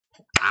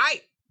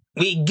Alright,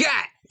 we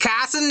got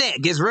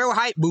Cenat gets real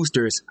hype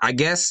boosters. I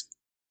guess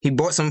he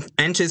bought some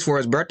inches for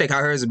his birthday.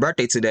 I heard his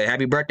birthday today.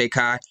 Happy birthday,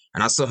 Kai.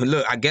 And I saw,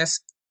 look, I guess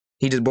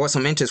he just bought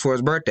some inches for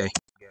his birthday.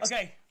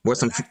 Okay. Bought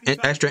some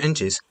extra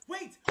inches.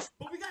 Wait,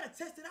 but we gotta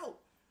test it out.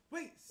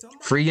 Wait,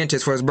 somebody. Free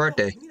inches for his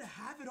birthday. We need to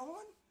have it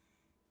on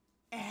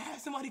and have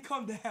somebody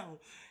come down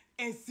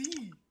and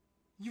see.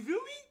 You feel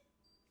me?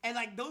 And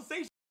like, don't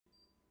say shit.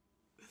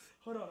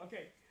 Hold on,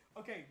 okay.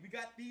 Okay, we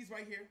got these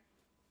right here.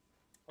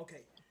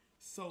 Okay,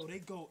 so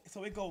it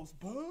goes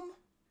boom,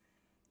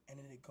 and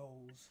then it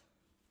goes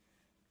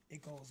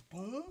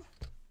boom,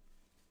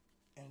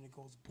 and then it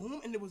goes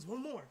boom, and there was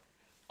one more.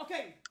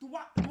 Okay, do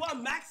I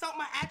max out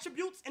my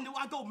attributes and do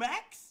I go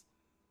max?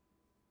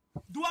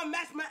 Do I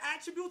max my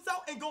attributes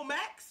out and go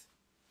max?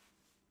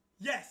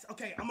 Yes,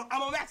 okay, I'm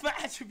gonna max my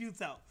attributes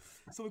out.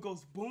 So it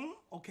goes boom,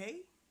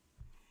 okay.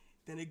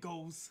 Then it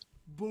goes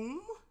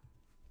boom.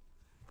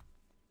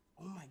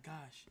 Oh my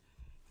gosh.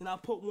 Then I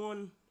put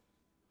one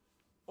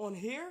on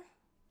here.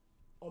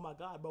 Oh my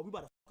God, bro, we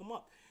about to fuck them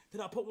up.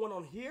 Then I put one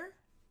on here.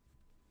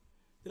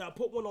 Then I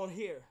put one on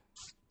here.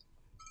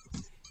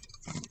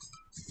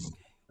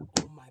 Okay.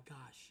 Oh my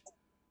gosh.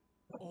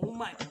 Oh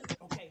my.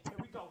 Okay, here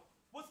we go.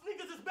 What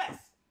sneakers is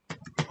best?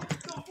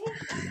 Let's go. Hold on,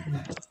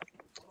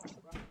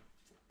 bro.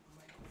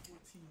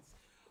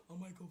 I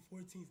might go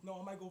 14s.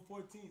 No, I might go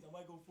 14s. I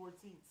might go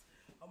 14s.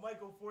 I might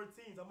go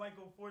 14s. I might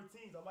go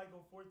 14s. I might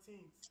go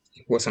 14s.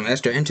 With some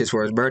extra inches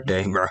for his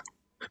birthday, bro.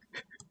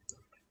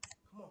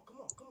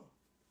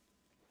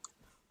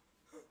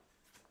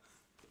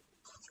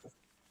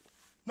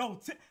 Come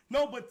on.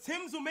 No, but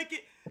Tim's will make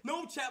it.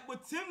 No, chat,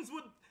 but Tim's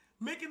would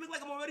make it look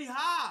like I'm already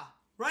high,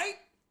 right?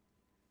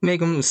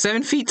 Make him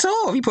 7 feet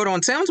tall. He put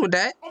on Tim's with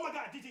that. Oh my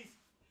God, DGs.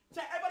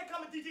 Chat, everybody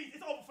comment DGs.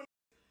 It's over for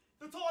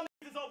the tall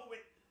niggas is over with.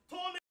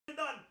 Tall niggas are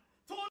done.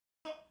 Tall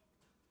niggas.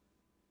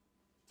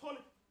 Tall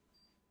niggas.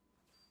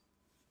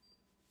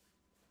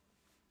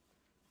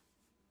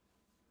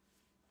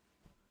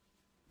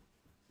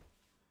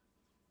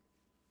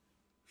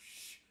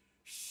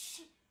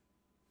 Shh.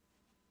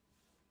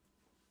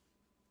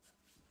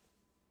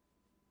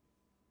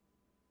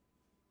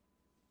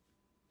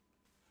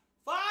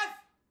 5,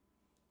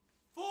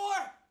 4,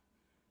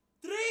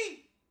 3,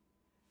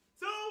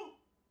 2,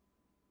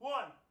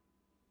 1.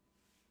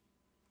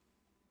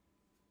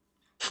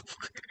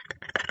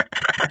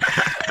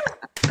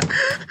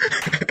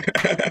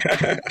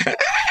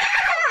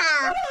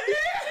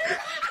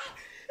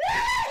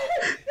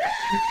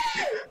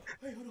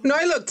 No,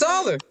 he looked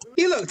taller.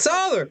 He looked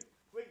taller.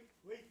 Wait,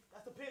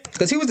 that's the pants.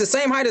 Because he was the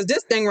same height as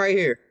this thing right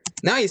here.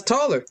 Now he's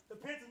taller. The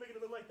pants is making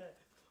it look like that.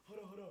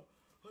 Hold on.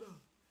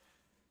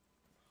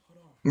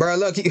 Bro,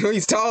 look,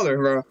 he's taller,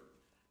 bro.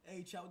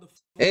 Hey, chat, what the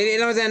You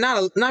know what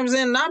I'm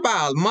saying? Not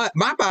by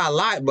a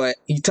lot, but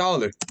he's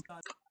taller.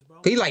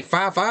 He's like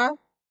 5'5".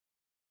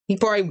 He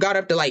probably got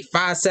up to like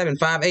 5'7",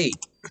 5'8". Chat,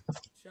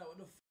 what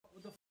the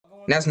fuck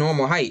going on? That's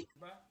normal height.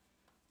 Bro?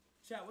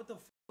 Chat, what the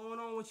fuck going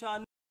on with y'all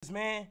niggas,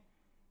 man?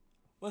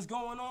 What's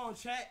going on,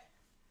 chat?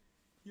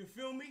 You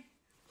feel me?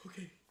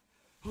 Okay,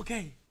 who's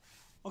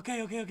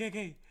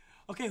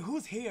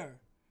here?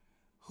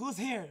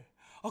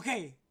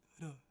 Okay.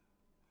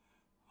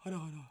 Hold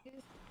on.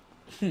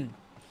 I'm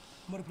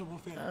gonna put up on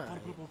fan.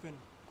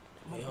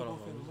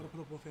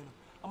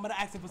 I'm gonna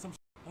ask him for some shit.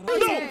 No,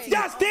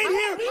 y'all stand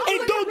here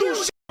and don't do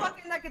shit.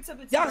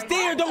 Y'all stand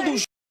here and don't do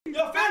shit.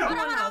 Yo,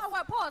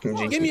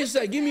 Phantom. Give me a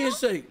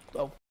sec.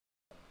 Oh.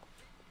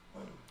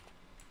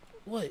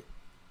 What?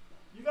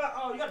 You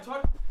got a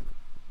charger?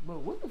 Bro,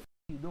 what the f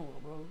you doing,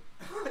 bro?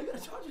 You got a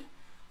charger?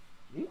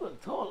 You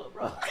look taller,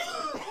 bro.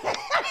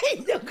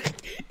 You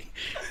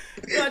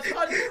got a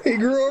charger? He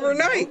grew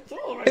overnight.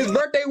 His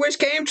birthday wish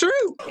came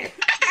true.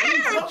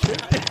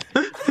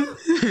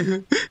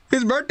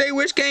 His birthday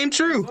wish came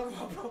true.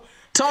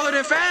 Taller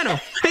than Phantom.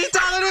 He's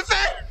taller than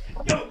Phantom.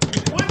 Yo,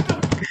 what the?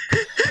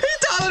 He's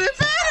taller than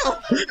Phantom.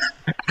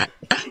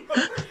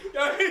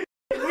 Yo,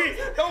 wait,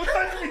 don't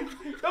touch me.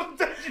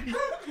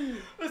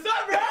 What's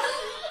up, bro?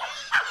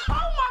 Oh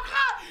my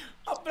God.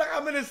 I feel like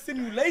I'm in a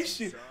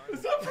simulation.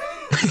 What's up, bro?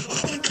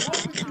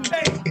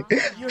 Hey,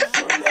 you're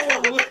so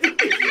low. What's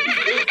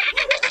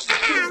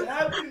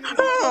happening?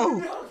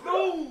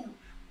 No.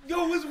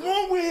 Yo, what's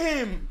wrong with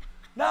him?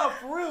 Nah,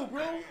 for real,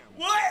 bro.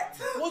 What?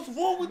 What's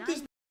wrong with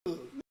this?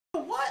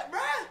 What, bro?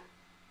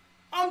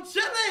 I'm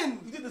chilling.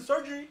 You did the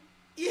surgery?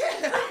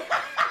 Yeah.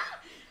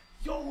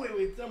 Yo,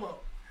 wait, come on.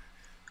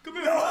 Come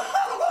here.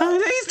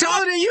 He's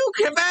taller than you,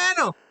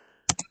 Phantom.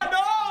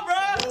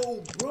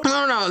 No,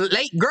 bro. No,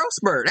 late growth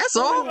spurt. That's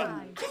all.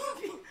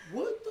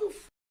 What the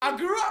f? I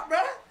grew up, bro.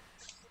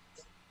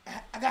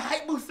 I got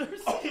height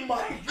boosters. Oh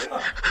my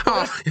God.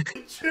 Oh.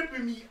 You're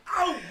tripping me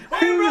out.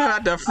 You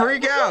had to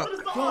freak out.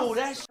 Bro,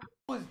 that shit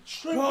was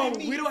tripping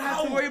me. We don't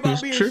have to worry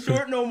about being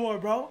short no more,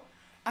 bro.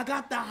 I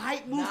got the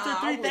height booster 3000.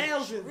 I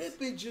was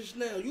tripping just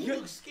now. You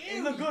look scary.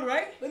 You look good,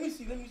 right? Let me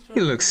see. He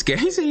looks scary.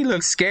 He said he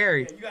looks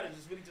scary. Yeah, you gotta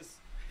just really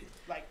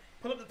like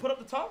put up the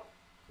tongue.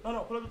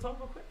 No, put up the tongue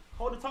real quick.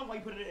 Hold the tongue while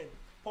you put it in.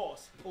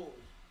 Pause.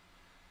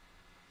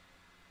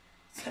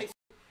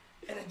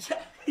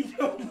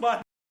 Yo,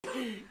 my.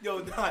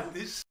 Yo, Don,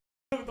 this.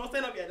 Don't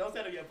stand up yet. Don't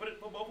stand up yet. Put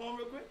both on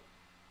real quick.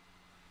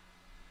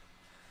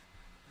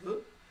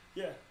 Look.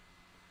 Yeah.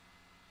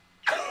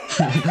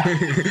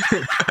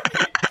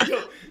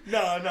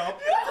 Yo, no.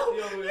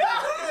 Yo,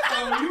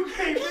 you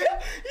can't.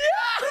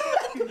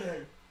 Yeah.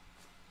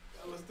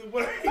 That was the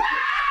word.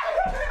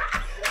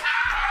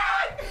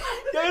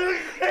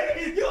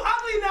 You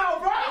ugly now,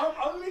 bro. I'm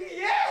ugly?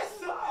 Yes,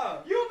 sir.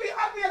 You be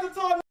ugly as a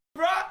tall nigga,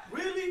 bro.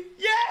 Really?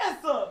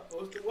 Yes, sir.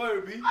 What's the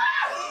word, B?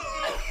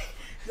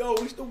 Yo,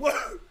 what's the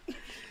word?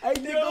 I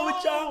didn't go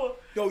with y'all.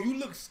 Yo, you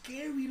look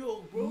scary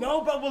though, bro.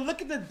 No, bro, but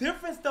look at the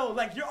difference though.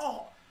 Like you're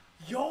all,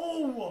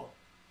 yo.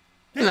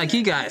 Like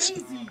he got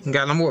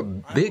a more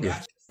bigger,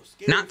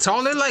 not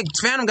taller. Like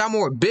Phantom got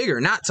more bigger,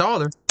 not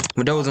taller.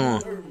 With those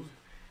on.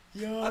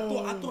 Yo.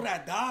 I thought I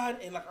died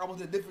and like I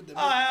was a different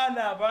dimension. Oh, hell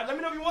nah, bro. Let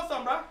me know if you want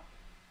something, bro.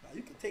 Nah,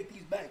 you can take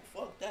these back.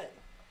 Fuck that.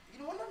 You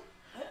don't want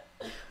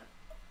them?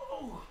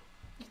 Oh,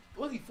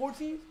 was he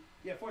 14?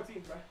 Yeah,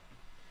 14, bro.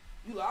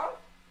 You loud?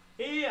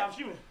 Yeah, I'm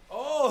shooting.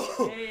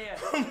 Oh. Yeah.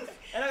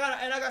 and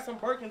I got some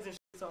Birkins and shit,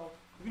 so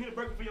if you need a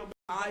Birkin for your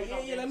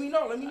yeah, let me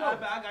know.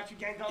 I got you,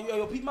 gang.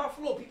 Yo, peep my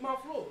floor.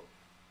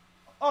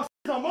 Oh, it's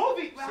a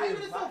movie. How you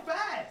doing so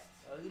fast?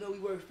 You know we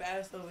work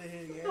fast over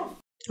here, yeah.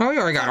 Oh, you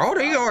already got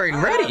order. You already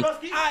ready.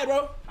 Alright,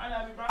 bro.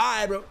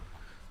 Alright, bro.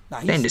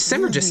 Nah, Damn,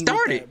 December just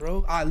started,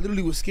 bro. I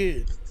literally was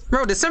scared.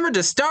 Bro, December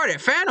just started.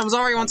 Phantom's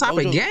already on top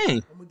of the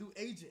game. I'm gonna do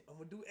agent.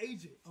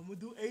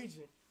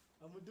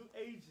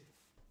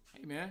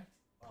 Hey, man.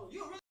 Oh,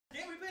 you really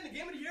game? We playing the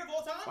game of the year of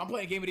all time? I'm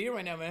playing Game of the Year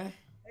right now, man.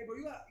 Hey, bro,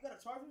 you got a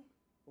charger?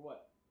 For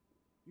what?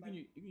 You can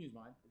use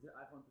mine. Is it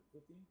iPhone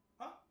 15?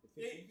 Huh?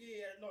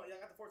 Yeah. No, I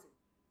got the 14.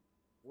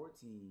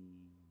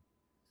 14.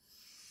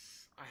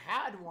 I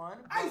had one.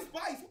 Ice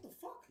Spice, what the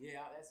fuck?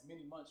 Yeah, that's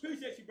mini munch.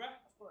 Appreciate you, bro.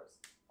 Of course.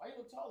 Why you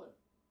look taller?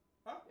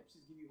 Huh? That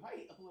just give you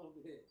height a little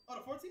bit. Oh,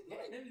 the 14? Yeah,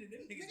 them Nigga,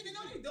 niggas. they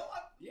know you don't.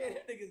 Yeah,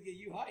 them niggas give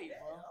you height,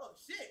 bro. Oh,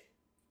 shit.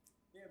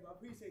 Yeah, bro,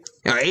 appreciate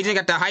you. Yo, Agent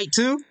got the height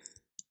too.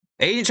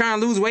 Agent trying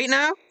to lose weight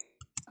now.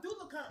 Dude,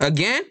 look kind of.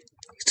 Again.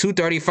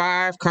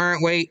 235.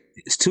 Current weight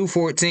is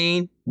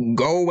 214.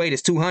 Goal weight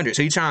is 200.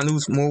 So you trying to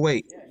lose more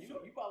weight. Yeah,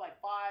 you bought like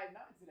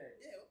 5'9" today.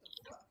 Yeah, what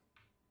the fuck?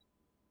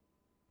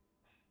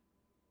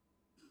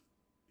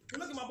 Good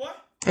looking, my boy.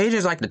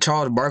 Agent's like the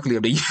Charles Barkley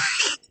of the year.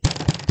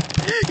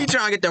 He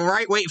trying to get the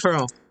right weight for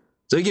him,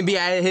 so he can be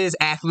at his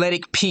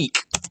athletic peak.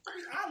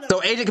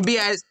 So Agent can be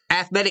at his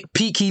athletic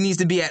peak. He needs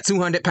to be at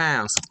 200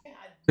 pounds, so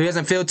he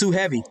doesn't feel too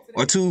heavy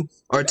or too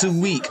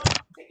weak.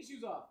 Take your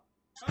shoes off.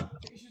 Huh?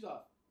 Take your shoes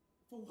off.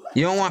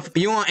 You don't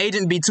want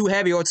Agent to be too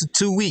heavy or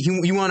too weak.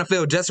 You want to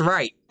feel just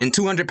right, and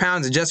 200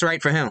 pounds is just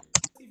right for him.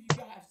 See if you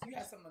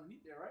got something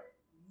underneath there, right?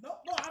 No,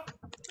 come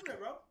here,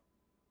 bro.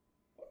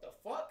 What the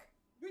fuck?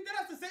 We did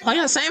us the same. Oh,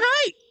 you're the same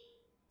height.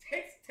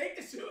 Take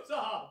the shoes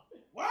off.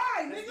 Why,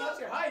 That's nigga? not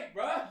your height,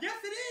 bro. Yes,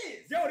 it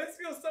is. Yo, this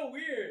feels so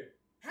weird.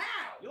 How?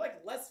 You're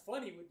like less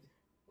funny with.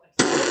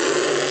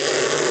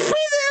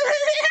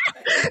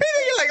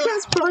 You're like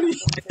less funny.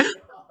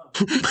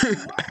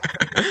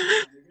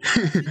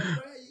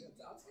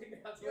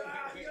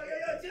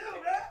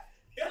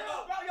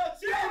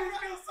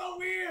 So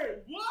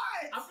weird.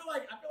 What? I feel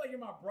like you're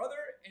my brother,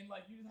 and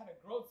like you just had a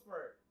growth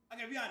spurt.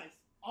 Okay, be honest.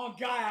 On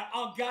God,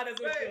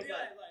 that's what it feels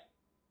like.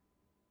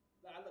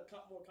 I look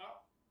more calm,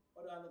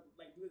 or do I look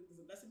like does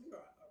it less than me or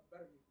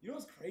better than me? You know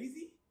what's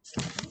crazy?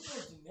 You look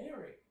more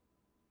generic.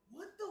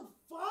 What the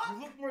fuck?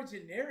 You look more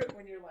generic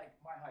when you're like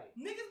my height.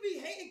 Niggas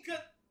be hating cause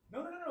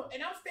No.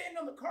 And I'm standing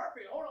on the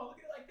carpet. Hold on, look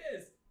at it like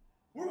this.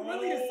 We're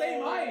really the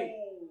same height.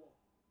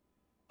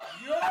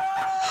 Yo!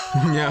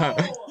 Yeah.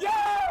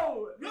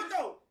 Yo! Look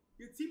though,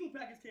 your T-Move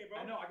package came, bro.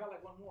 I know, I got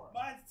like one more.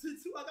 Mine's two.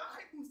 I got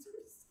hype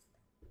boosters.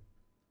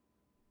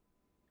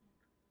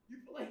 You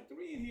put like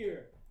 3 in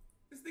here.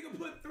 This nigga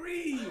put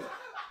 3.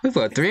 We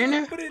put 3 in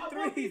there. Put in I'm 3.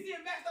 PC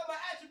and maxed out my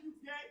attributes,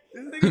 gang.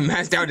 This nigga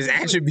Maxed out his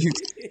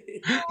attributes.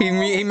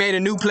 He made a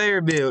new player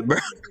build, bro.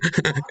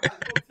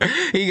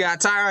 He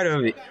got tired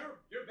of it.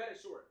 You're better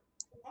short.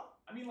 Huh?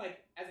 I mean, like,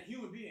 as a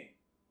human being.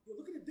 Yo,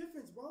 look at the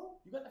difference, bro.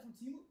 You got that from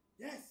Temu?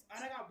 Yes,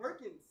 and I got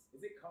Birkins.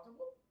 Is it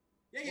comfortable?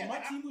 Yeah. Well,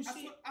 my Temu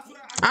shit.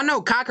 I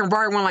know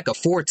Cockenberry won like a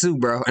 4.2,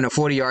 bro, in a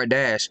 40-yard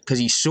dash because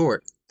he's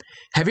short.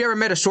 Have you ever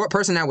met a short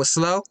person that was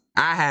slow?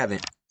 I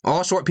haven't.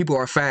 All short people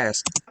are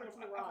fast.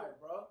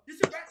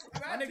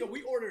 My nigga,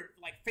 we ordered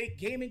like fake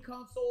gaming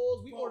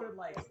consoles. We ordered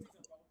like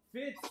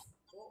fits.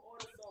 We'll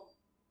order some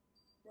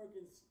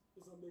Birkins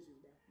for some bitches,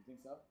 bro. You think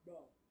so? Bro,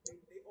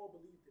 they all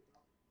believed it,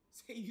 bro.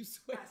 Say you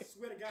swear. I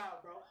swear to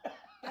God, bro.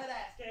 That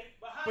ass, gang.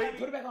 Wait,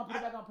 put it back on. So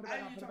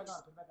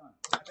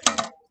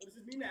this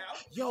is me now.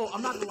 Yo,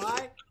 I'm not gonna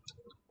lie.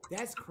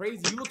 That's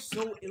crazy. You look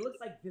so. It looks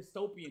like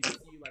dystopian to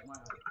see you like my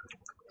height.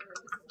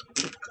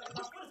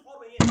 My foot is all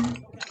the way in.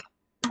 Okay.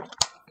 My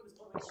foot is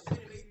all the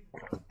way in.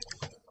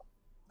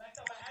 Maxed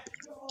out my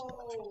attributes. Yo.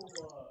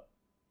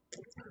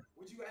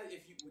 Would you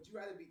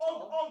rather be Oh,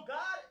 tall? oh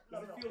God.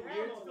 Does it feel Hell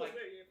weird no, to, it feels like-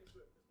 weird, yeah, for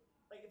sure.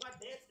 Like if I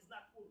dance, it's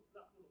not cool. It's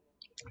not cool.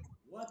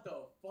 What the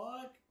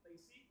fuck? Like you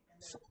see,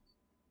 and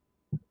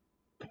then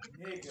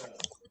Nigga.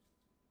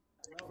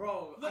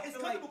 Bro, Look, I it's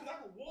feel like comfortable because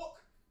I can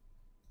walk.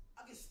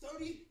 I get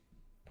sturdy.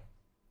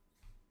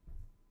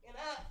 And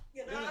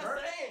you know Does it what I'm hurt?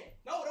 saying?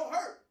 No, it don't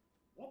hurt.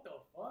 what the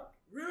fuck?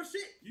 Real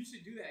shit. You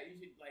should do that. You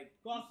should like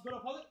Go to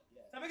public.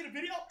 Yeah. Can I make it a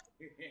video?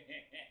 Okay.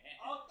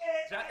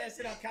 drop that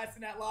shit on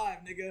Cenat Live,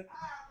 nigga.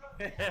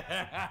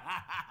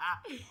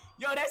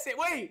 Yo, that's it.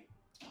 Wait.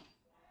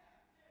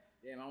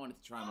 Damn, I wanted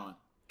to try him on.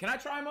 Can I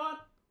try him on?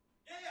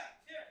 Yeah.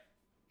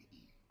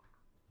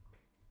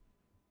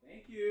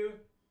 Thank you.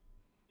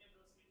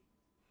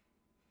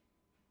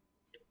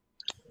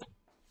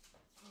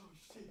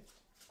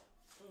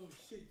 Oh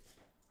shit.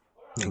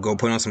 And go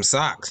put on some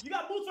socks. You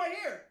got boots right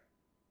here.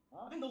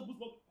 Huh? I think those boots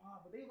look.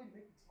 But they like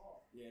make you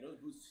tall. Yeah, those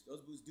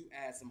boots do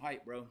add some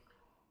height, bro.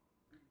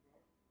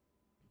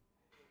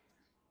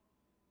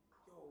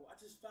 Yo, I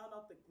just found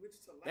out the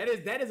glitch to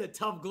life. That is a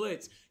tough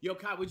glitch. Yo,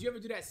 Kai, would you ever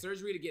do that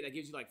surgery to get that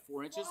gives you like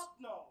 4 inches? Fuck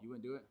no. You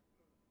wouldn't do it?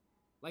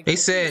 Like They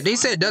said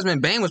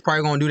Desmond Bain was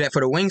probably gonna do that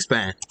for the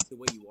wingspan. That's the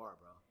way you are,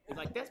 bro. It's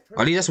like that's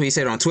At least that's what he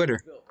said on Twitter.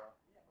 built, bro.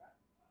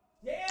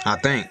 Yeah, I man,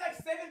 think.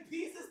 there's like 7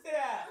 pieces to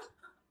that.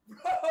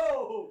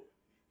 Bro.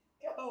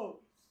 Yo.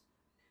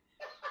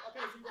 Okay,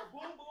 so you go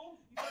boom, boom.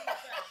 You go like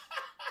that.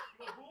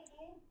 You go boom,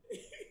 boom.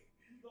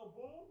 You go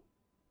boom.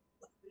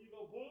 Then you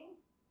go boom.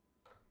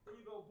 Then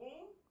you go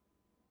boom.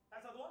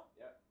 That's how the one?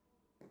 Yep.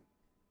 And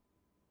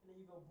then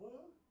you go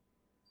boom.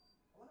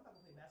 I wonder if I can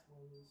play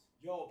basketball with this.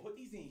 Yo, put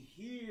these in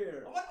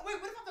here. Wait, what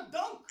if I have to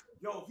dunk?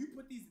 Yo, if you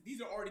put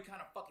these are already kind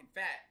of fucking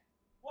fat.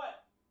 What?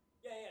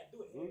 Yeah,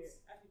 do it.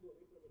 Boots? Actually, do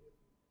it. Put it in here.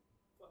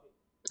 Fuck it.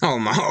 Oh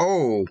my!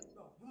 Oh,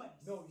 No, you might.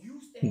 No,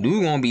 you stay.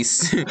 dude gonna be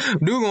 6'5".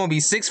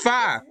 Yes, you would.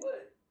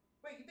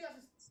 Wait, you think I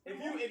just?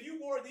 If you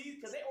wore these,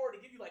 because they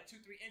already give you like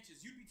 2-3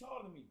 inches, you'd be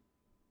taller than me.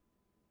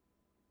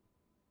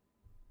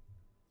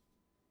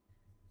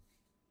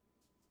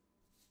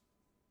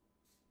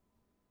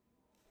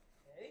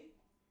 Hey.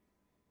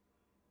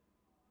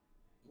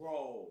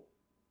 Bro.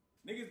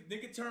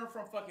 Nigga turned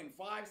from fucking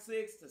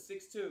 5'6" to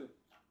 6'2".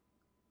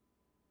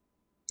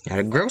 Got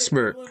a growth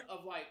spurt.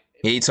 Of like,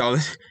 Yeah, he taller.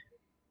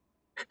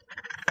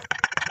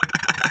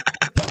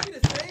 Don't be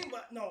the same,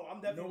 but no,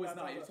 I'm definitely no, it's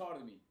not. taller. You're taller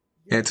than me.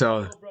 Yeah,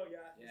 taller. Little bro, y'all.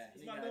 Yeah, It's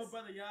he my has- little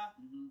brother, y'all.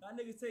 Mm-hmm. Y'all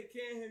niggas take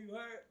care of him, you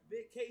heard?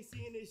 Big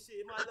KC and this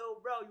shit. My little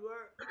bro, you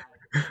heard?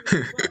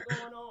 What's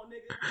going on,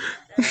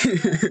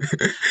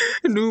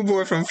 nigga? New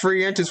boy from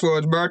 3 inches for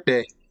his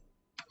birthday.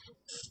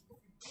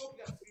 Hope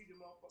you got to feed your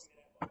motherfucker in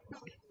that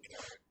motherfucker.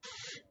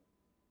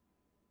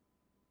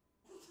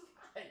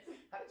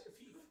 How did your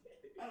feet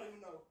fit? I don't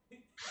even know.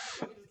 Just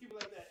keep it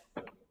like that.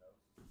 I don't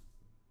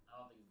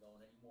think it's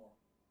going anymore.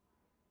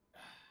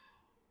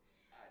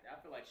 I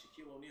feel like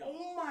Shaquille O'Neal.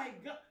 Oh my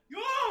god. Yo,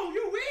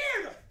 you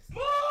weird!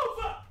 Move!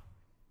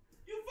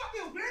 You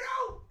fucking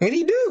weirdo! What'd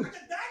he do? Like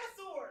a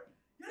dinosaur!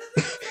 Yo, this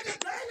nigga looks like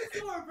a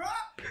dinosaur, bro!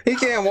 He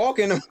can't walk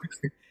in them.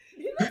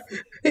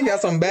 He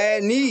got some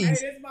bad Hey, knees.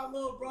 this is my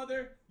little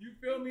brother. You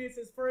feel me? It's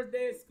his first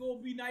day at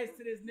school. Be nice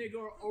to this nigga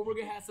or we're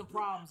gonna have some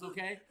problems,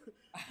 okay?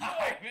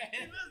 Alright, He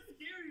man. looks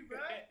scary, bro.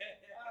 Alright,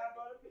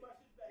 bro, let's get my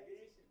shit back. Get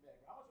this shit back.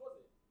 How much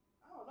was it?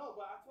 I don't know,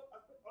 but I put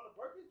on the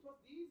Birkins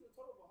plus these, a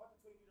total of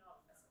 $120.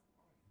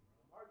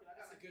 Market, I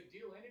got That's a like, good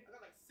deal, ain't it? I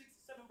got like 6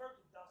 or 7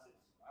 Birkins downstairs.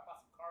 I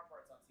bought some car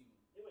parts on Temu.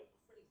 They went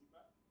crazy,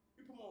 bro.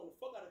 You promoting the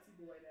fuck out of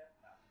T-Boy right now.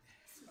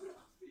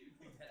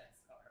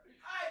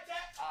 Alright,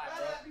 Jack. Alright, Glad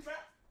bro. to have you, bro.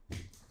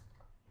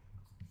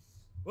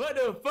 What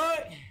the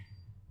fuck?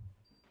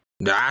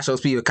 The I show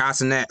speed with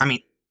Cenat. I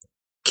mean,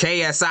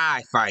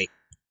 KSI fight,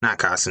 not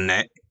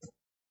Cenat.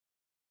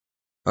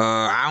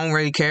 I don't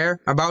really care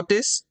about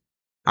this.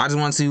 I just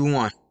want to see who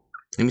won.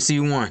 Let me see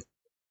who won.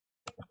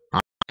 I'm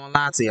not gonna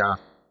lie to y'all.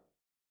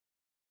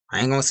 I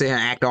ain't gonna sit here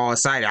and act all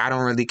excited. I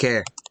don't really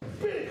care.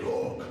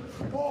 You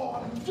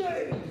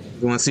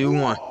want to see who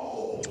won?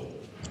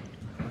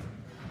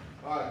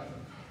 Alright.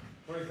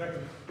 20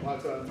 seconds. My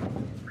turn.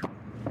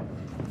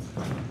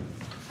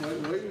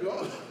 Where you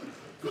going?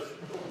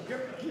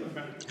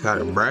 Out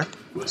of breath.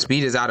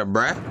 Speed is out of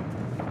breath.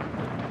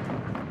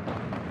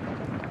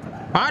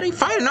 Why are they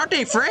fighting? Aren't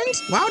they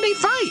friends? Why would they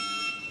fight?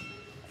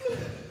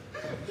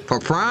 For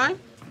prime?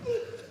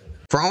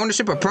 For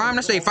ownership of prime?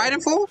 That's what they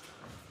fighting for?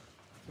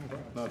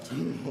 Not two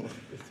more.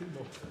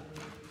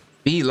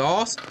 Speed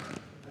lost.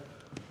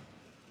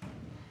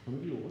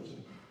 What are you watching?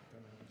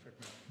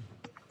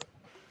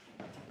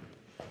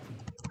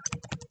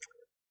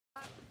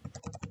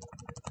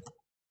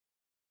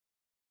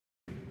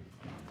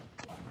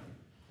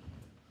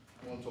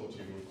 I want to talk to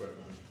you real quick,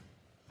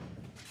 man.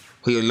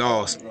 He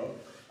lost. Bro.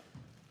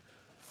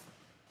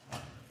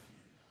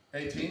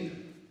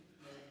 18,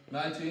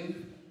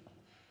 19.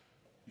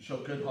 You show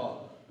good heart.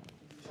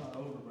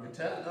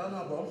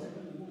 No, bro.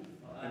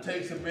 It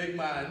takes a big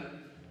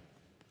man.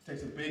 It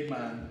takes a big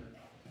man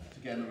to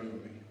get in the ring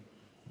with me.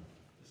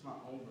 It's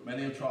not over.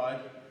 Many have tried.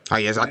 Oh,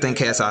 yes, I think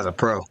KSI is a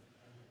pro.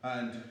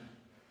 And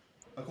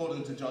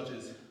according to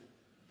judges,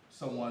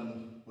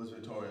 someone was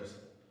victorious.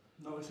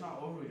 No, it's not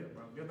over yet,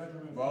 bro. Get back in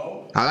the ring.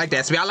 Bro, I like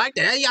that. Speed. I like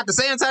that. Hey, you have to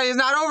say and tell you it's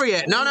not over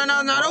yet. No, it's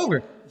not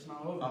over. It's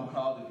not over. I'm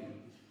proud of you.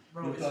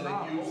 Bro, You've it's done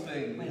not a huge over.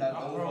 thing. We Man, had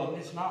bro, over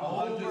it's not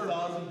over.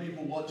 100,000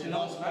 people watching It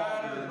us. don't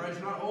matter, bro.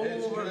 It's not over.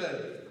 It's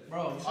good.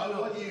 Bro, I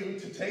want you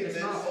to take it's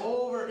this. not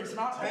over. It's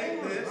not Take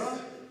over, this. bro.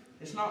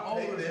 It's not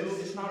over, this.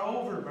 dude. It's not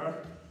over, bro.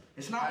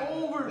 It's not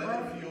over, Let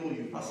bro. it fuel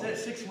you, bro. I said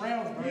 6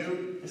 rounds, bro.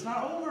 It's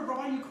not over, bro.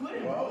 Why you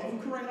quitting, bro? If you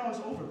quit right now, it's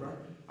over, bro.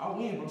 I'll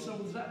win, bro.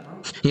 Simple as that,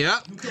 bro.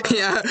 Yep.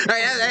 Yeah.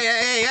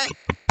 Hey.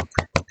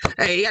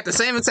 Hey, you got the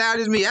same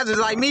mentality as me. That's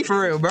just like me for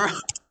real, bro.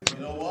 You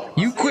know what?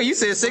 You quit. You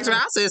said 6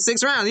 rounds. I said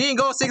 6 rounds. You ain't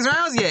go 6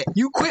 rounds yet.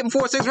 You quit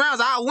before 6 rounds.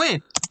 I'll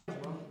win.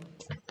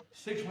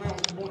 6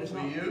 rounds, come on. It's For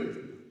not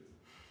you,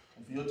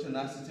 for your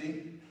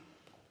tenacity,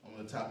 I'm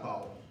gonna tap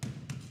out.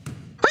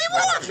 What you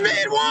want?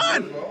 Speed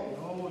 1.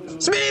 No,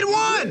 dude. Speed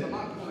 1. I'm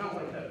not going out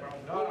like that, bro.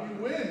 God,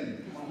 You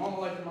win. my mama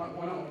like I'm not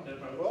going out like that,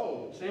 bro.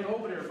 Bro. Stand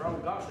over there, bro.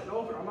 God, stand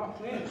over. I'm not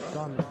playing, bro. It's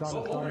done, it's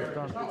Go over there.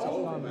 It's not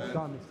over. it's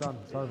done,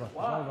 it's over.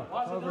 Why?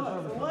 Why is it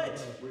done? For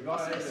what?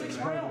 I said 6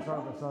 rounds,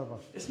 bro. It's over.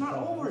 It's not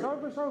over.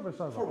 It's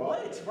over. For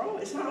what, bro?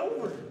 It's not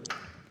over.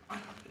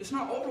 It's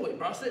not over with,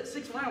 bro. I said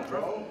 6 rounds,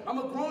 bro. I'm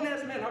a grown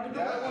ass man. I can do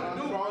what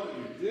I want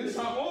to do. It's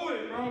not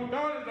over, bro.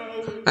 God, it's not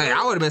over. Hey,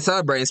 I would have been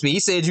celebrating, Speed. He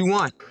said you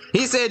won.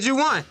 He said you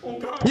won.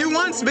 You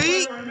won,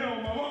 Speed.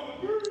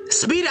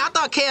 Speed, I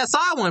thought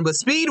KSI won, but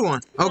Speed won.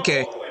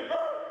 Okay.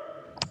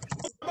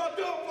 I'm not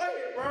done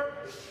fighting, bro.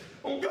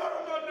 Oh God,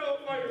 I'm not done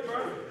fighting,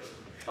 bro.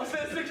 I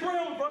said 6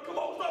 rounds, bro. Come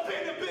on, stop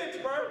hitting the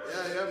bitch, bro.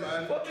 Yeah,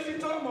 man. What is you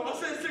talking about? I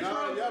said 6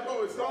 rounds. Yeah,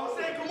 bro, it's not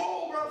I said, come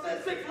on, bro. I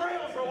said 6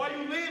 rounds, bro. Why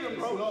you leaving,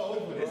 bro? It's not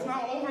over, It's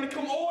not over.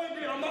 Come on,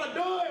 then. I'm not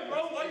done,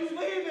 bro. Why you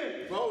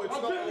leaving? Bro, it's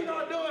I'm not really over.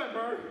 not done,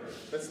 bro.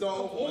 It's not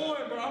Come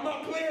over. on, bro. I'm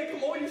not playing.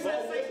 Come on, you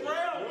said 6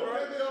 rounds, We'll bro.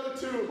 get the other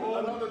 2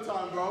 another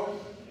time, bro.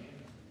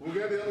 We'll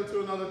get the other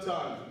 2 another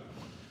time.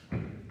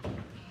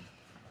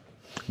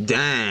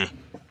 Dang.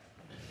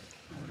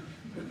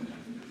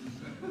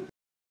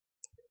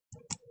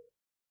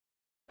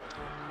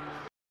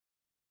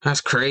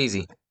 That's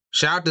crazy.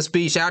 Shout out to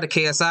Speed. Shout out to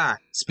KSI.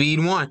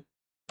 Speed won.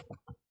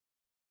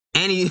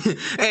 And he,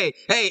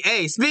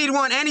 hey, Speed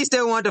won, and he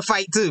still wanted to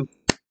fight too.